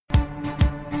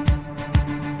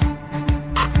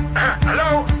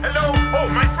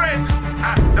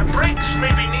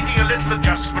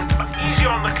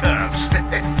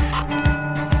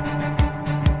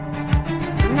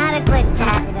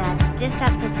just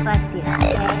got dyslexia,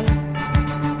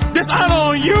 okay? Dishonor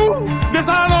on you!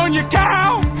 Dishonor on your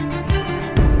cow!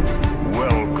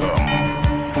 Welcome,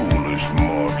 foolish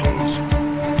mortals.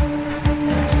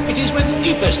 It is with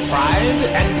deepest pride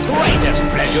and greatest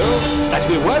pleasure that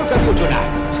we welcome you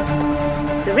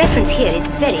tonight. The reference here is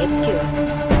very obscure.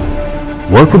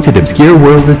 Welcome to the Obscure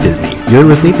World of Disney. You're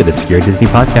listening to the Obscure Disney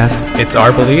Podcast. It's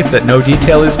our belief that no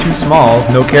detail is too small,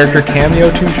 no character cameo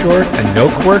too short, and no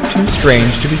quirk too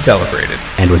strange to be celebrated.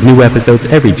 And with new episodes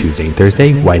every Tuesday and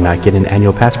Thursday, why not get an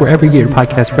annual pass wherever you get your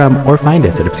podcast from, or find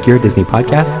us at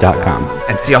obscuredisneypodcast.com.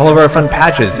 And see all of our fun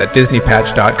patches at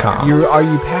disneypatch.com. Are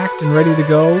you packed and ready to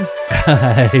go?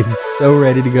 I'm so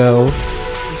ready to go.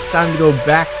 It's time to go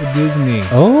back to Disney.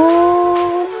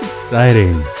 Oh,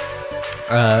 exciting.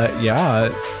 Yeah,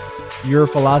 your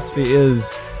philosophy is,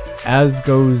 as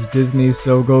goes Disney,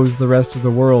 so goes the rest of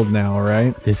the world now,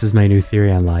 right? This is my new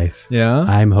theory on life. Yeah?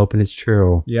 I'm hoping it's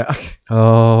true. Yeah.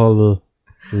 Oh,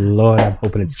 Lord, I'm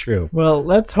hoping it's true. Well,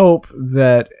 let's hope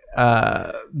that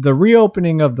the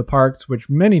reopening of the parks, which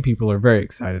many people are very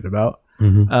excited about,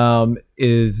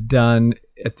 is done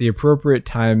at the appropriate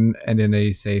time and in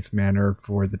a safe manner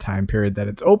for the time period that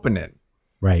it's open in.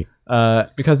 Right.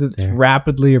 Because it's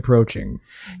rapidly approaching.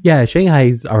 Yeah,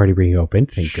 Shanghai's already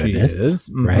reopened, thank goodness. Is.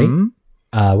 Right?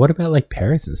 What about like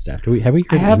Paris and stuff? Have we heard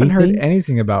I haven't anything? heard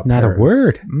anything about Not Paris. a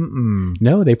word. Mm-mm.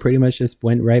 No, they pretty much just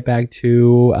went right back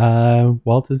to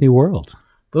Walt Disney World.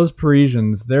 Those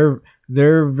Parisians, they're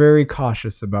very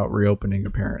cautious about reopening,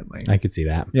 apparently. I could see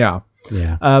that. Yeah.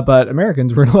 Yeah. But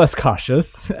Americans were less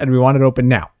cautious, and we want it open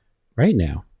now. Right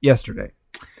now. Yesterday.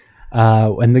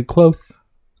 And the close.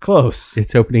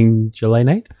 It's opening July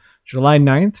 9th? July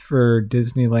 9th for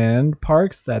Disneyland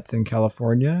Parks, that's in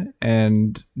California,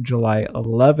 and July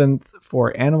 11th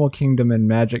for Animal Kingdom and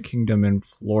Magic Kingdom in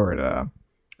Florida,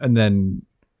 and then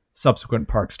subsequent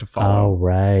parks to follow. Oh,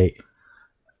 right.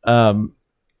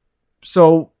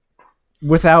 So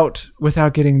without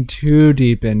getting too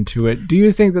deep into it, do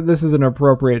you think that this is an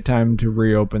appropriate time to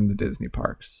reopen the Disney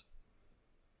parks?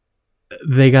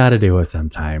 They got to do it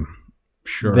sometime.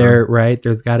 Sure. They're right.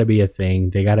 There's got to be a thing.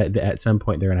 They got to, at some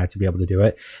point, they're going to have to be able to do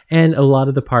it. And a lot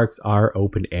of the parks are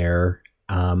open air.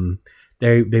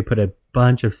 They put a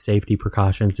bunch of safety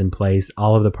precautions in place.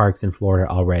 All of the parks in Florida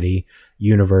already.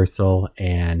 Universal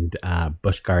and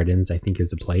Busch Gardens, I think,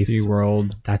 is a place.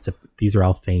 SeaWorld. These are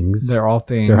all things. They're all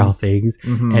things.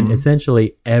 Mm-hmm. And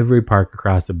essentially every park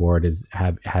across the board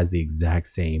has the exact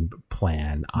same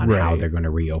plan on how they're going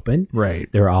to reopen. Right.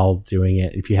 They're all doing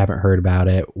it. If you haven't heard about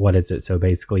it, what is it? So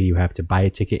basically you have to buy a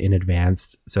ticket in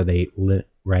advance. So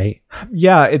right?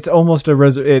 Yeah, it's almost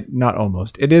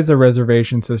it is a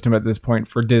reservation system at this point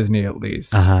for Disney, at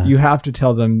least. You have to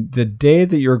tell them the day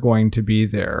that you're going to be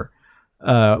there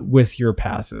with your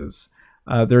passes.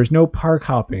 There's no park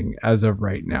hopping as of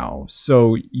right now.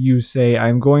 So you say,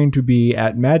 I'm going to be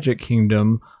at Magic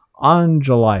Kingdom on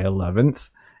July 11th,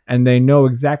 and they know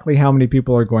exactly how many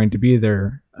people are going to be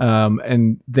there.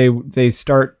 And they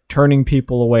start turning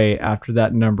people away after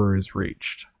that number is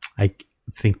reached. I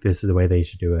think this is the way they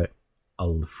should do it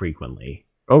frequently.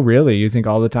 Oh, really? You think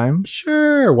all the time?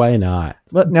 Sure, why not?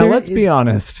 Let's be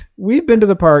honest. We've been to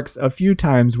the parks a few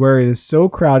times where it is so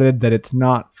crowded that it's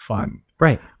not fun.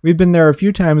 Right. We've been there a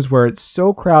few times where it's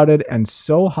so crowded and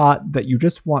so hot that you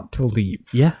just want to leave.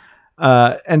 Yeah.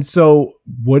 And so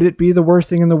would it be the worst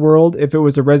thing in the world if it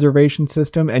was a reservation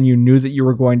system and you knew that you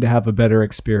were going to have a better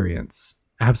experience?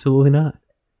 Absolutely not.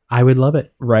 I would love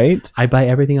it. Right? I buy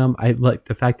everything on. I like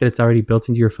the fact that it's already built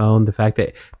into your phone. The fact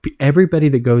that everybody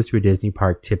that goes to a Disney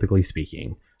park, typically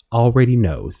speaking, already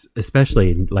knows,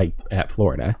 especially like at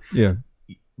Florida. Yeah.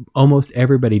 Almost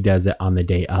everybody does it on the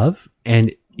day of.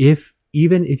 And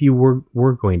even if you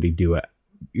were going to do it,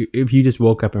 if you just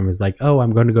woke up and was like, oh,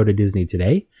 I'm going to go to Disney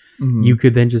today, you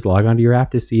could then just log onto your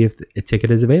app to see if a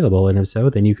ticket is available. And if so,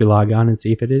 then you could log on and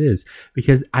see if it is.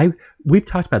 Because we've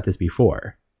talked about this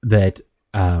before, that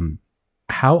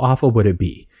how awful would it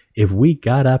be if we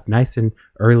got up nice and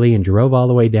early and drove all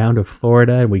the way down to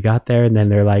Florida, and we got there and then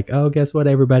they're like, oh, guess what,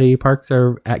 everybody, parks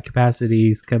are at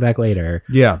capacities, come back later.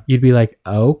 Yeah. You'd be like,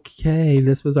 okay,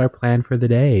 this was our plan for the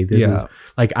day. This is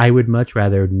like, I would much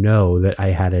rather know that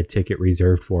I had a ticket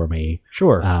reserved for me.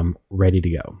 Sure. Ready to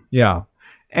go. Yeah.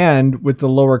 And with the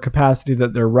lower capacity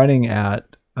that they're running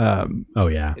at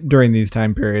during these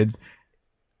time periods,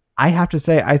 I have to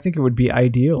say, I think it would be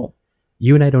ideal.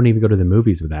 You and I don't even go to the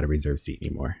movies without a reserved seat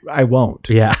anymore. I won't.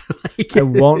 Yeah. I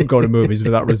won't go to movies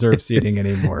without reserved seating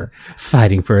anymore.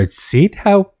 Fighting for a seat?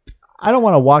 How? I don't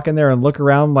want to walk in there and look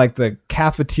around like the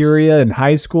cafeteria in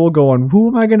high school going, who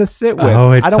am I going to sit with?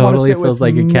 Oh, it I don't totally want to sit feels with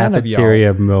like a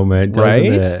cafeteria moment, doesn't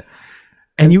right? it?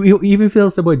 And you even feel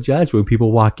somewhat judged when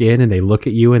people walk in and they look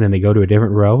at you and then they go to a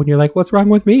different row and you're like, what's wrong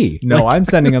with me? No, I'm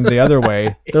sending them the other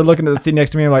way. They're looking at the seat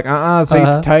next to me. I'm like,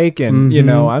 seat's taken. You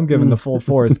know, I'm giving the full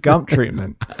Forrest Gump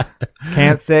treatment.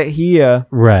 Can't sit here.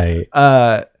 Right.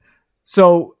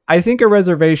 So I think a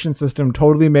reservation system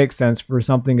totally makes sense for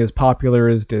something as popular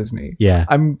as Disney. Yeah.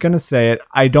 I'm going to say it.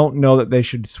 I don't know that they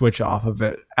should switch off of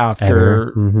it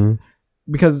after,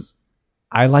 because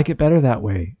I like it better that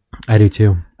way. I do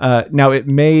too. Now, it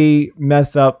may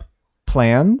mess up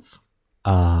plans.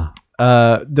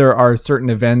 There are certain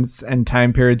events and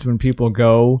time periods when people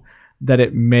go that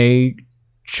it may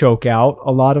choke out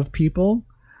a lot of people.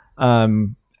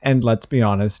 And let's be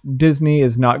honest, Disney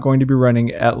is not going to be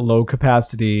running at low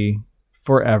capacity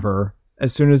forever.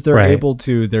 As soon as they're able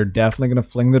to, they're definitely going to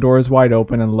fling the doors wide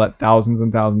open and let thousands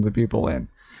and thousands of people in.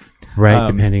 Right,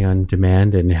 depending on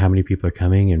demand and how many people are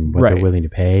coming and what they're willing to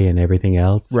pay and everything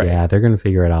else. Right. Yeah, they're going to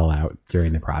figure it all out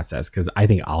during the process, because I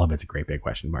think all of it's a great big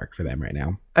question mark for them right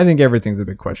now. I think everything's a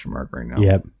big question mark right now.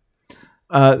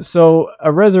 Yep. So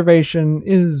a reservation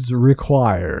is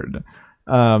required.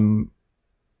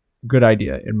 Good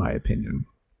idea, in my opinion.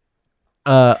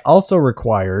 Also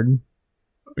required.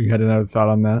 You had another thought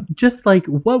on that? Just like,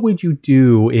 what would you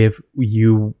do if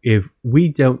we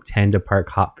don't tend to park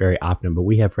hop very often, but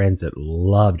we have friends that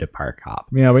love to park hop?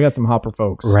 Yeah, we got some hopper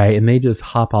folks, right? And they just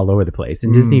hop all over the place.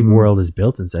 And Disney World is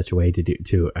built in such a way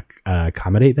to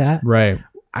accommodate that, right?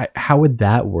 How would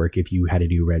that work if you had to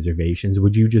do reservations?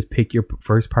 Would you just pick your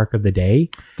first park of the day?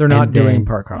 They're not doing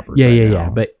park hoppers. Yeah.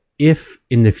 But if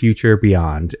in the future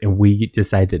beyond, and we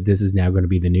decide that this is now going to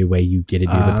be the new way you get to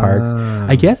do the parks,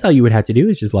 I guess all you would have to do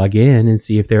is just log in and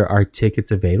see if there are tickets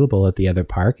available at the other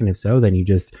park. And if so, then you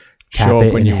just tap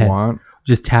it when you want.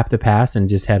 Just tap the pass and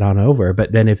just head on over.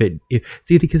 But then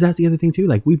because that's the other thing too,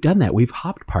 like we've done that. We've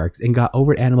hopped parks and got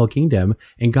over at Animal Kingdom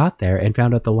and got there and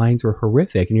found out the lines were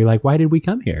horrific. And you're like, why did we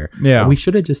come here? Yeah. We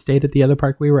should have just stayed at the other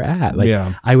park we were at. Like,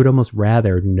 I would almost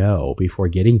rather know before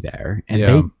getting there.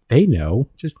 And they know,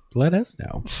 just let us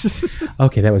know.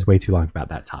 Okay, that was way too long about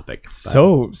that topic.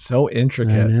 So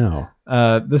intricate. I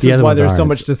know. This is why there's so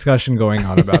much discussion going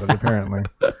on about it, apparently.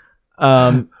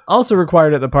 Also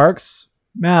required at the parks,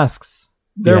 masks.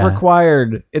 They're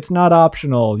required. It's not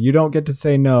optional. You don't get to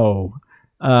say no.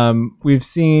 We've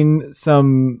seen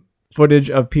some footage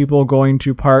of people going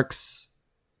to parks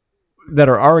that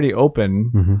are already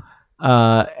open.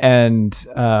 And it's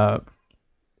a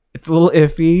little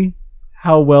iffy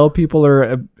how well people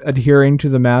are adhering to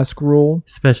the mask rule.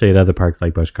 Especially at other parks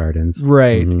like Busch Gardens.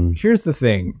 Right. Here's the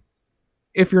thing.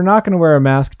 If you're not going to wear a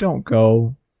mask, don't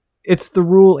go. It's the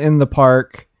rule in the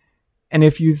park. And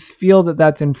if you feel that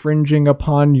that's infringing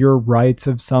upon your rights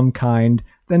of some kind,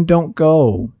 then don't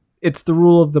go. It's the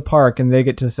rule of the park, and they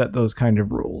get to set those kind of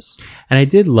rules. And I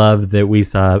did love that we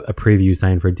saw a preview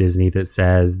sign for Disney that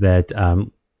says that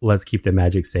let's keep the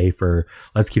magic safe, or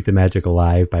let's keep the magic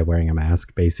alive by wearing a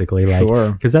mask, basically.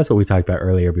 Like, because that's what we talked about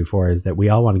earlier before, is that we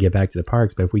all want to get back to the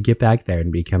parks, but if we get back there and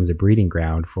it becomes a breeding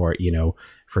ground for,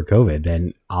 for COVID,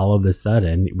 then all of a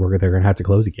sudden they're going to have to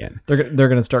close again. They're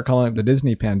going to start calling it the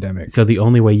Disney pandemic. So the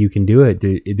only way you can do it,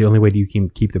 the only way you can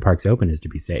keep the parks open is to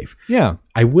be safe. Yeah.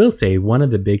 I will say one of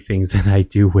the big things that I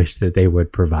do wish that they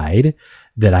would provide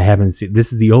that I haven't seen.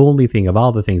 This is the only thing of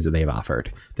all the things that they've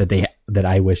offered that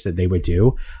I wish that they would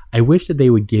do. I wish that they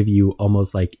would give you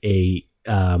almost like a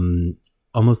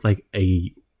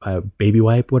baby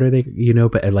wipe. What are they?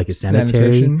 But like a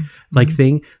sanitary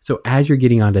thing. So as you're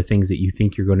getting onto things that you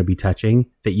think you're going to be touching,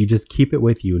 that you just keep it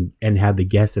with you and have the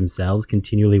guests themselves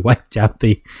continually wiped out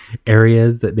the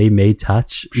areas that they may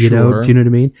touch. Do you know what I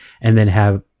mean? And then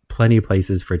have plenty of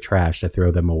places for trash to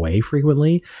throw them away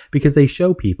frequently, because they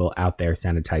show people out there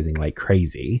sanitizing like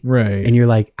crazy. Right. And you're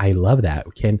like, I love that.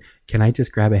 Can I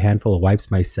just grab a handful of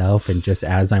wipes myself and just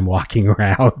as I'm walking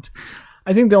around?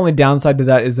 I think the only downside to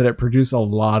that is that it produces a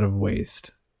lot of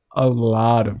waste.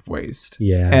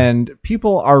 Yeah. And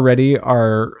people already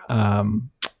are,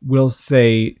 we'll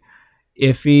say,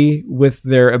 iffy with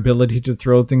their ability to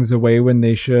throw things away when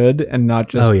they should and not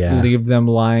just leave them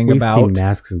lying about. We've seen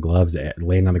masks and gloves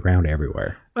laying on the ground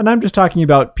everywhere. And I'm just talking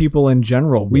about people in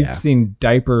general. We've seen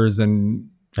diapers and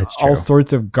all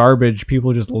sorts of garbage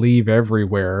people just leave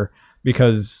everywhere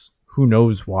because who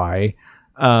knows why.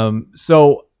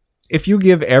 So if you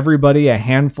give everybody a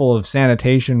handful of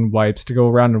sanitation wipes to go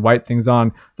around and wipe things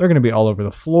on, they're going to be all over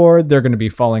the floor. They're going to be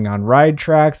falling on ride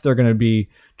tracks. They're going to be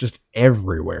just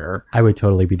everywhere. I would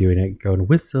totally be doing it, going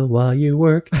whistle while you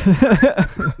work.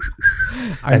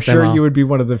 I'm sure you would be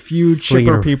one of the few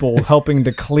chipper people helping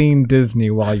to clean Disney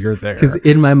while you're there. Because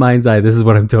in my mind's eye, this is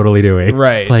what I'm totally doing.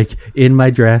 Right. Like in my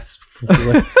dress.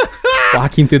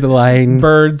 walking through the line.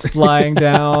 Birds flying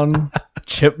down,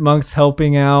 chipmunks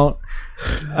helping out.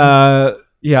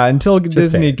 Yeah, until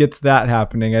Disney gets that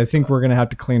happening, I think we're going to have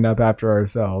to clean up after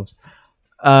ourselves.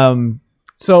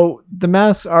 So the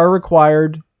masks are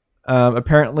required.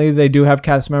 Apparently, they do have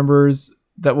cast members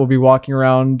that will be walking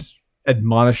around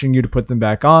admonishing you to put them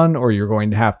back on, or you're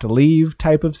going to have to leave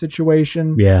type of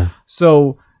situation. Yeah.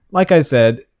 So, like I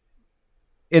said,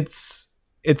 it's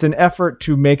an effort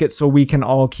to make it so we can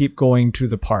all keep going to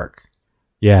the park.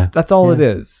 Yeah. That's all it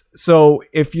is. So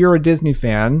if you're a Disney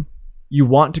fan, you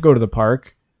want to go to the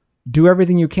park, do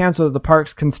everything you can so that the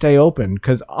parks can stay open,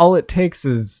 because all it takes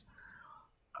is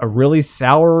a really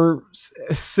sour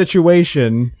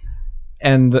situation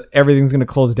and everything's going to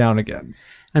close down again.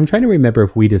 I'm trying to remember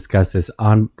if we discussed this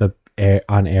on air,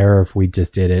 or if we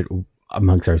just did it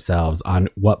amongst ourselves on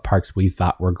what parks we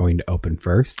thought were going to open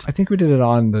first. I think we did it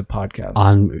on the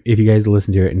podcast. If you guys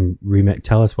listen to it and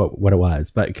tell us what it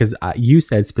was. But because you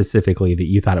said specifically that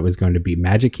you thought it was going to be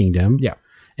Magic Kingdom. Yeah.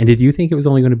 And did you think it was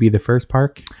only going to be the first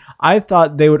park? I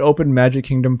thought they would open Magic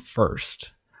Kingdom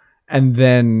first and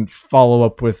then follow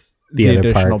up with the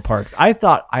additional parks. I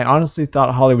honestly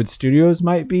thought Hollywood Studios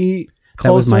might be closer.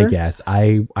 That was my guess.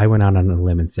 I went out on a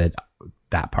limb and said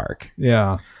that park.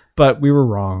 Yeah. But we were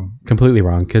wrong. Completely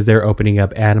wrong, because they're opening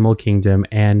up Animal Kingdom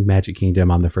and Magic Kingdom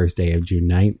on the first day of June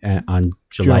 9th, on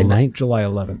July 9th. July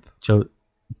 11th.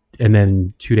 And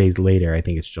then 2 days later, I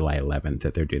think it's July 11th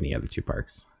that they're doing the other two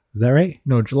parks. Is that right?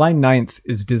 No, July 9th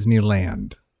is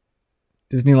Disneyland.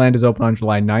 Disneyland is open on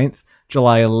July 9th.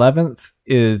 July 11th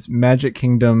is Magic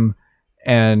Kingdom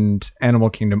and Animal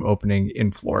Kingdom opening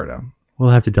in Florida. We'll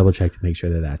have to double check to make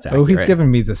sure that that's accurate. Oh, he's giving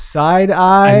me the side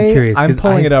eye. I'm curious. I'm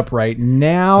pulling it up right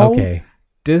now. Okay.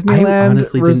 Disneyland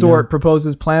Resort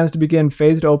proposes plans to begin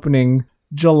phased opening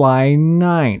July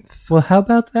 9th. Well, how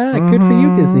about that? Good for you,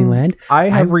 Disneyland. I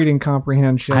have reading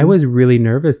comprehension. I was really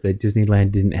nervous that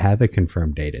Disneyland didn't have a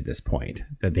confirmed date at this point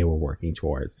that they were working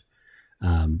towards.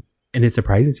 And it's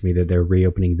surprising to me that they're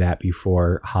reopening that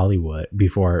before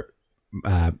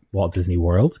Walt Disney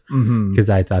World, because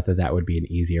I thought that would be an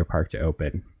easier park to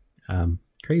open.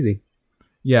 Crazy.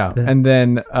 Yeah. And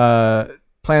then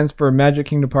plans for Magic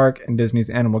Kingdom Park and Disney's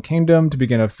Animal Kingdom to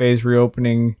begin a phased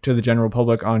reopening to the general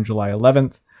public on July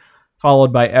 11th,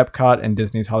 followed by Epcot and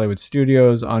Disney's Hollywood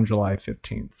Studios on July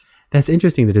 15th. That's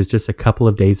interesting that it's just a couple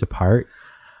of days apart.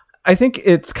 I think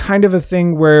it's kind of a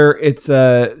thing where it's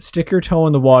stick your toe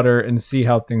in the water and see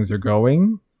how things are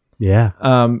going. Yeah.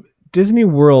 Disney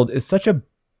World is such a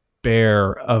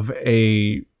bear of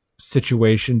a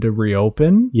situation to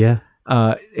reopen. Yeah.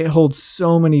 It holds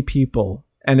so many people,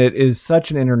 and it is such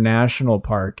an international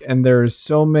park, and there's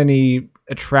so many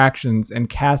attractions and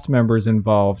cast members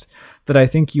involved that I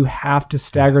think you have to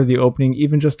stagger the opening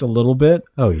even just a little bit.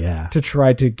 Oh, yeah. To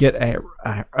try to get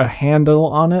a handle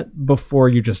on it before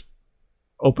you just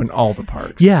open all the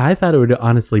parks. Yeah, I thought it would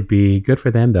honestly be good for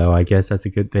them, though. I guess that's a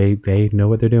good... They know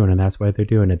what they're doing, and that's why they're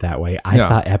doing it that way. I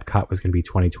thought Epcot was going to be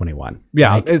 2021.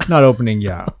 Yeah, it's not opening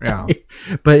yet. Yeah.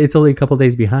 But it's only a couple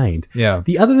days behind. Yeah.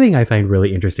 The other thing I find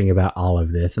really interesting about all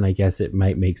of this, and I guess it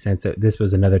might make sense that this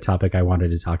was another topic I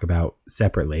wanted to talk about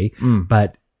separately,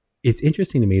 but it's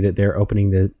interesting to me that they're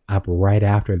opening it up right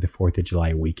after the 4th of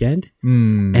July weekend.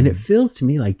 And it feels to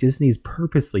me like Disney's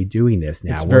purposely doing this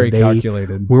now. It's very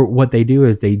calculated. What they do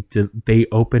is they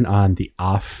open on the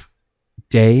off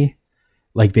day.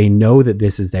 Like they know that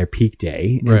this is their peak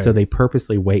day. And so they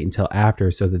purposely wait until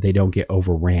after so that they don't get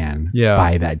overran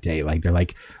by that day. Like they're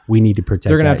like, we need to protect.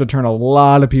 They're going to have to turn a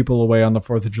lot of people away on the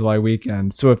 4th of July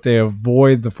weekend. So if they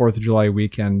avoid the 4th of July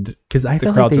weekend, because I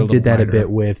felt like they did that a bit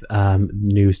with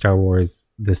new Star Wars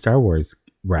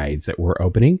rides that were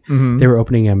opening. They were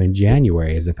opening them in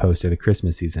January as opposed to the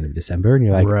Christmas season of December. And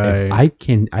you're like,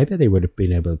 if I bet they would have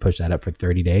been able to push that up for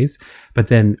 30 days. But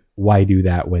then why do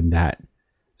that when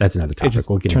that's another topic.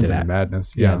 We'll get into that.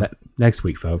 Madness. Yeah. Next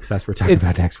week, folks. That's what we're talking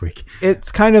about next week.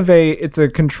 It's kind of a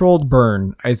controlled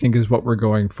burn, I think, is what we're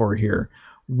going for here,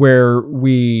 where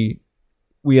we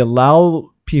allow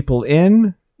people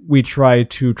in, we try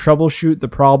to troubleshoot the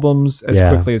problems as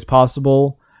quickly as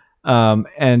possible.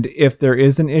 And if there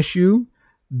is an issue,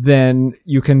 then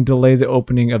you can delay the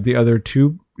opening of the other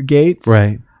two gates.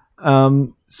 Right.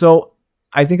 So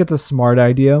I think it's a smart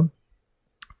idea.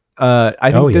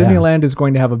 I think Disneyland is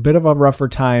going to have a bit of a rougher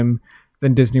time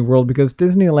than Disney World because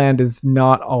Disneyland is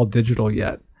not all digital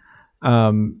yet.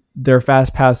 Their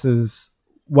fast passes,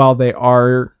 while they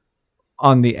are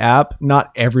on the app,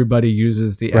 not everybody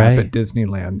uses the app at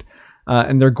Disneyland.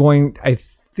 And I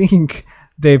think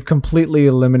they've completely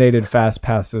eliminated fast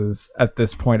passes at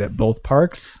this point at both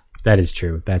parks. That is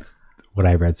true. That's what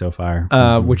I've read so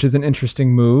far. Which is an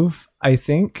interesting move, I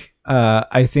think.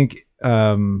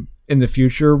 In the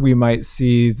future, we might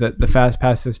see that the fast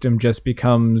pass system just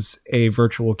becomes a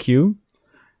virtual queue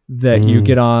that you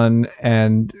get on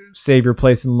and save your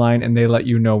place in line, and they let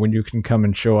you know when you can come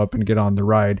and show up and get on the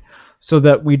ride, so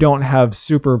that we don't have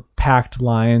super packed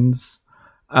lines.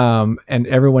 And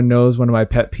everyone knows one of my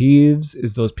pet peeves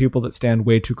is those people that stand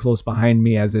way too close behind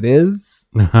me as it is.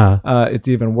 It's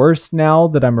even worse now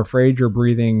that I'm afraid you're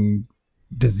breathing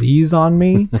disease on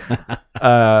me.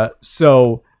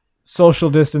 So social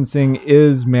distancing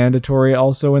is mandatory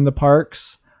also in the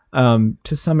parks.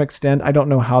 To some extent, I don't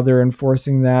know how they're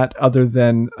enforcing that, other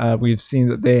than we've seen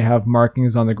that they have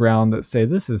markings on the ground that say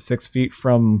this is 6 feet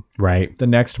from the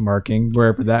next marking,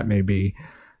 wherever that may be.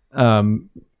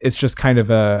 It's just kind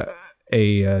of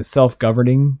a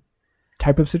self-governing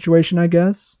type of situation, I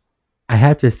guess. I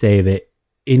have to say that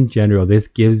in general, this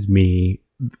gives me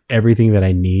everything that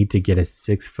I need to get a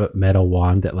 6-foot metal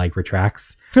wand that like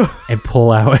retracts and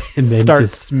pull out and then start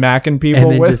just smacking people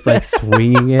and then with just like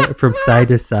swinging it from side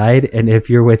to side. And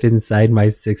if you're inside my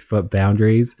 6-foot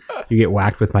boundaries, you get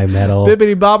whacked with my metal.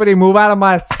 Bibbidi bobbidi, move out of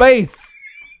my space.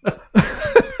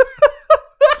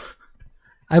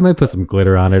 I might put some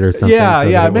glitter on it or something.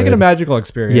 Yeah, make it a magical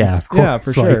experience. Yeah, of course. Yeah,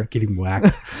 for sure. Like getting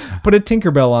whacked. Put a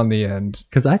Tinkerbell on the end.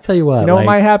 Because I tell you what, you know what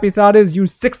my happy thought is? You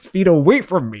 6 feet away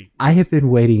from me. I have been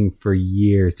waiting for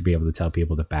years to be able to tell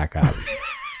people to back up.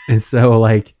 And so,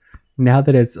 like, now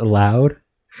that it's allowed.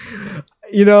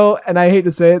 You know, and I hate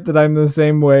to say it, that I'm the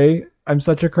same way. I'm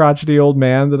such a crotchety old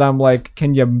man that I'm like,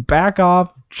 can you back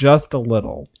off just a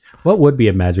little? What would be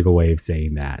a magical way of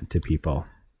saying that to people?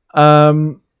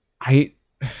 I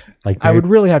would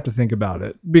really have to think about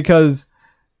it, because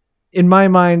in my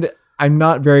mind, I'm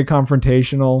not very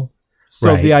confrontational.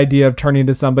 So the idea of turning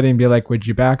to somebody and be like, would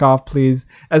you back off, please?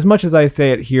 As much as I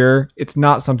say it here, it's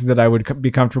not something that I would be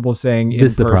comfortable saying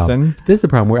in person. This is the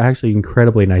problem. We're actually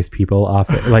incredibly nice people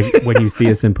like when you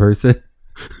see us in person.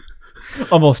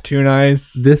 Almost too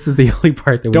nice. This is the only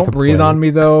part that we don't breathe on me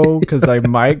though, because I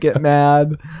might get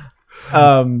mad.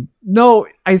 No,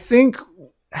 I think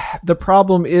the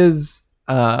problem is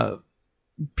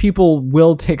people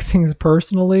will take things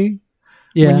personally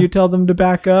when you tell them to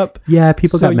back up. Yeah,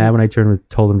 people got mad when I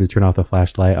told them to turn off the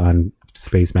flashlight on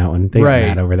Space Mountain. They got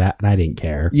mad over that, and I didn't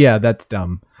care. Yeah, that's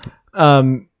dumb.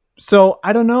 So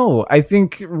I don't know. I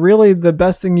think really the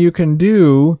best thing you can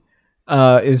do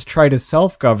is try to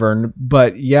self-govern.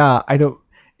 But yeah,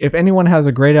 if anyone has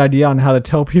a great idea on how to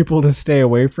tell people to stay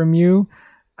away from you,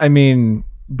 I mean,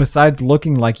 besides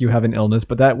looking like you have an illness,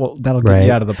 but that'll get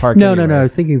you out of the park. No. I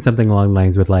was thinking something along the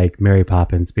lines with like Mary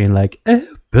Poppins being like, "Oh,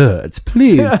 birds,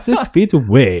 please, 6 feet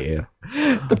away."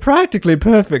 The practically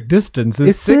perfect distance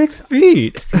is 6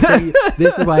 feet.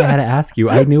 This is why I had to ask you.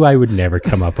 I knew I would never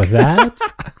come up with that.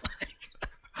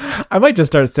 I might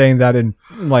just start saying that in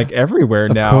like everywhere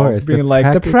now. Of course, being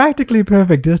the practically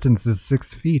perfect distance is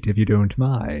 6 feet, if you don't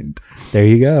mind. There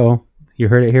you go. You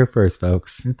heard it here first,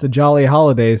 folks. It's a jolly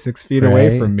holiday 6 feet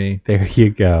away from me. There you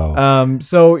go.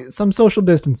 So some social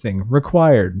distancing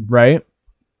required, right?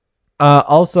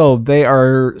 Also, they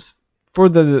are, for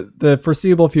the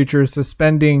foreseeable future,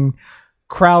 suspending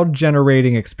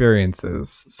crowd-generating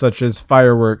experiences, such as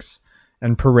fireworks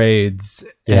and parades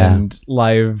and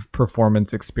live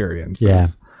performance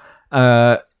experiences.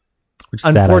 Yeah.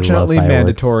 Unfortunately,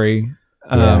 mandatory.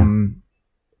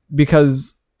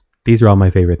 Because these are all my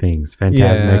favorite things.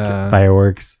 Fantasmic,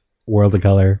 fireworks, World of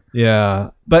Color. Yeah.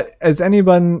 But as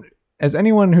anyone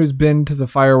who's been to the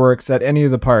fireworks at any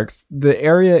of the parks, the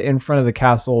area in front of the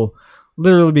castle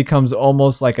literally becomes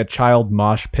almost like a child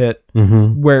mosh pit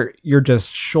where you're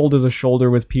just shoulder to shoulder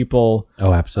with people.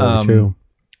 Oh, absolutely true.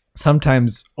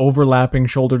 Sometimes overlapping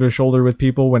shoulder to shoulder with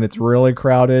people when it's really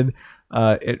crowded.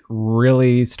 It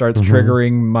really starts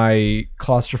triggering my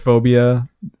claustrophobia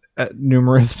at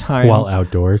numerous times while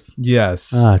outdoors. Yes,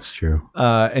 that's true.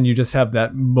 And you just have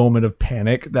that moment of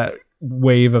panic. That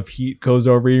wave of heat goes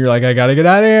over you. You're like, I gotta get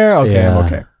out of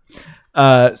here.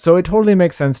 Okay. So it totally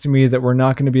makes sense to me that we're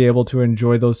not going to be able to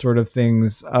enjoy those sort of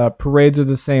things. Parades are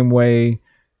the same way.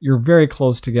 You're very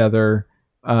close together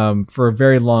for a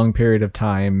very long period of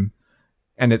time,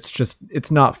 and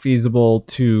it's not feasible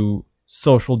to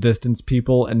social distance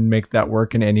people and make that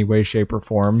work in any way, shape, or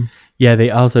form. Yeah, they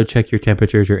also check your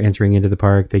temperatures. You're entering into the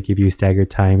park. They give you staggered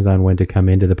times on when to come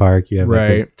into the park. You have like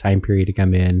a time period to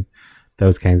come in.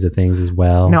 Those kinds of things as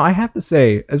well. Now, I have to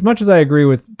say, as much as I agree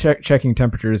with checking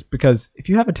temperatures, because if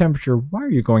you have a temperature, why are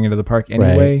you going into the park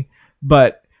anyway? Right.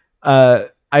 But I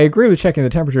agree with checking the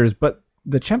temperatures, but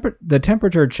the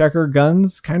temperature checker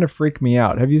guns kind of freak me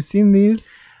out. Have you seen these?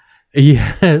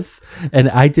 Yes. And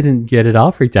I didn't get it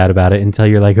all freaked out about it until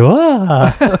you're like,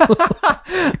 "Whoa."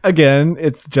 Again,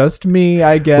 it's just me,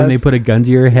 I guess. When they put a gun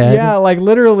to your head. Yeah, like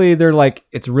literally they're like,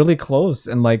 it's really close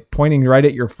and like pointing right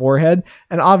at your forehead.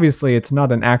 And obviously it's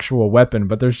not an actual weapon,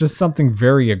 but there's just something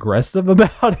very aggressive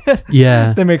about it.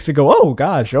 Yeah. That makes me go, oh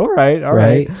gosh, all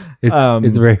right.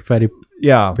 It's very funny.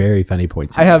 Yeah. Very funny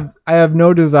points. I have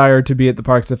no desire to be at the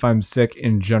parks if I'm sick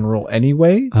in general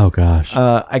anyway. Oh gosh.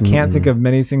 I can't think of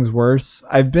many things worse.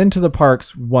 I've been to the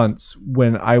parks once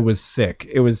when I was sick.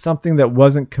 It was something that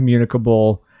wasn't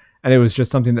communicable, and it was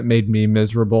just something that made me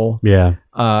miserable. Yeah.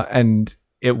 And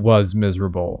it was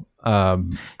miserable.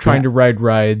 Trying to ride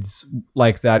rides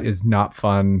like that is not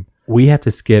fun. We have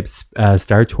to skip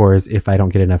Star Tours if I don't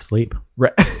get enough sleep.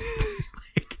 Right.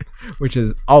 Which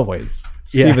is always...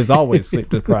 Steve is always sleep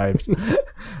deprived.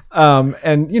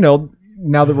 And, you know,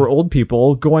 now that we're old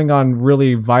people, going on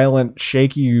really violent,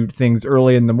 shaky things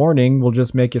early in the morning will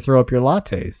just make you throw up your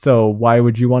latte. So why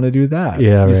would you want to do that?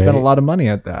 Yeah, you spend a lot of money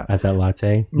at that. At that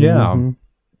latte? Yeah. Mm-hmm.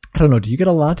 I don't know. Do you get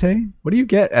a latte? What do you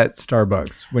get at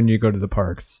Starbucks when you go to the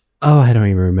parks? Oh, I don't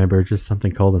even remember. Just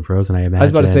something cold and frozen, I imagine. I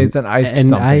was about to say it's an iced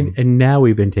something. And now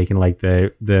we've been taking like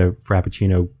the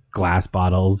Frappuccino glass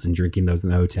bottles and drinking those in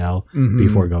the hotel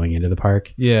before going into the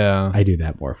park. Yeah. I do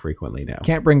that more frequently now.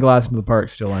 Can't bring glass into the park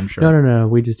still, I'm sure. No.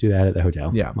 We just do that at the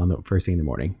hotel. Yeah. On the first thing in the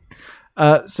morning.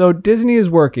 So Disney is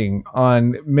working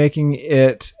on making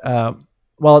it,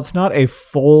 while it's not a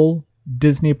full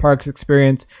Disney parks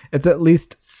experience, it's at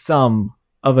least some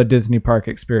of a Disney park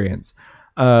experience,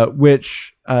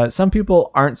 which some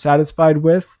people aren't satisfied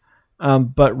with.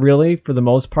 But really, for the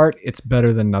most part, it's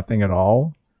better than nothing at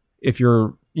all. If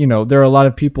you're, you know, there are a lot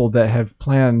of people that have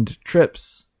planned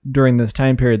trips during this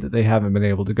time period that they haven't been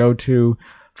able to go to.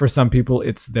 For some people,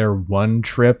 it's their one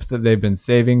trip that they've been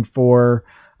saving for.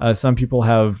 Some people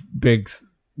have big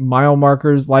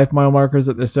life mile markers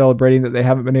that they're celebrating that they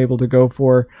haven't been able to go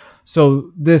for.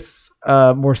 So this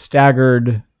more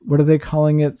staggered, what are they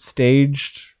calling it?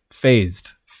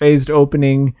 Phased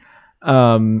opening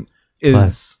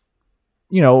is,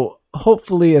 you know,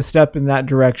 hopefully a step in that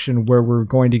direction where we're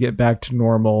going to get back to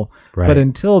normal. Right. But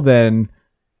until then,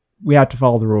 we have to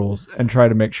follow the rules and try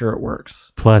to make sure it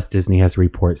works. Plus, Disney has to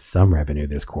report some revenue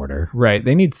this quarter. Right.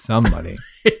 They need some money.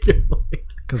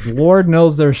 Because Lord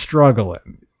knows they're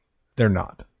struggling. They're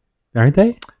not. Aren't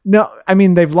they? No, I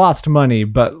mean, they've lost money,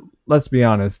 but let's be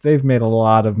honest, they've made a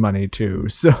lot of money too.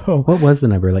 So what was the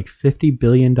number? Like $50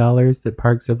 billion that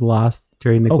parks have lost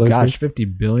during the closures? Oh gosh,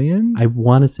 $50 billion? I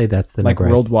want to say that's the number.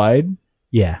 Like worldwide?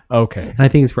 Yeah. Okay. And I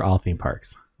think it's for all theme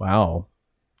parks. Wow.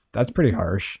 That's pretty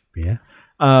harsh. Yeah.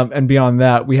 And beyond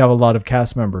that, we have a lot of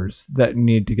cast members that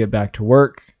need to get back to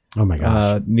work. Oh my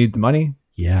gosh. Need the money.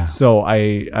 Yeah. So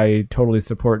I totally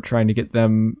support trying to get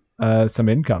them some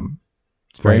income.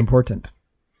 It's very important.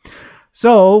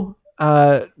 So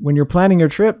when you're planning your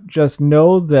trip, just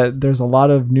know that there's a lot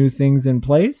of new things in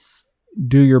place.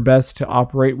 Do your best to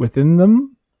operate within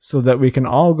them so that we can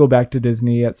all go back to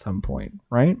Disney at some point,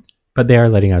 right? But they are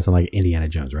letting us on like Indiana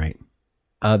Jones, right?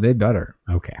 They better.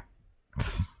 Okay.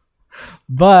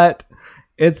 But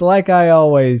it's like I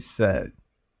always said.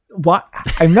 What?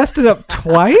 I messed it up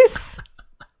twice?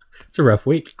 It's a rough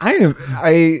week.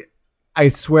 I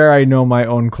swear I know my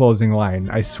own closing line.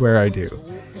 I swear I do.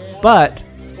 But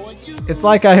it's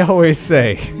like I always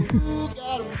say.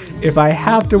 If I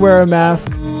have to wear a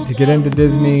mask to get into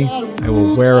Disney, I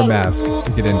will wear a mask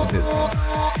to get into Disney.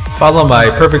 Follow my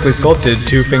perfectly sculpted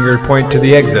two-fingered point to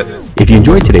the exit. If you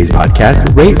enjoyed today's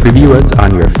podcast, rate, review us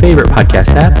on your favorite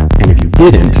podcast app. And if you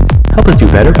didn't, help us do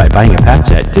better by buying a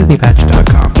patch at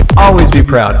DisneyPatch.com. Always be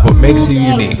proud of what makes you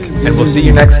unique. And we'll see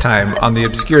you next time on the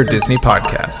Obscure Disney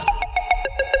Podcast.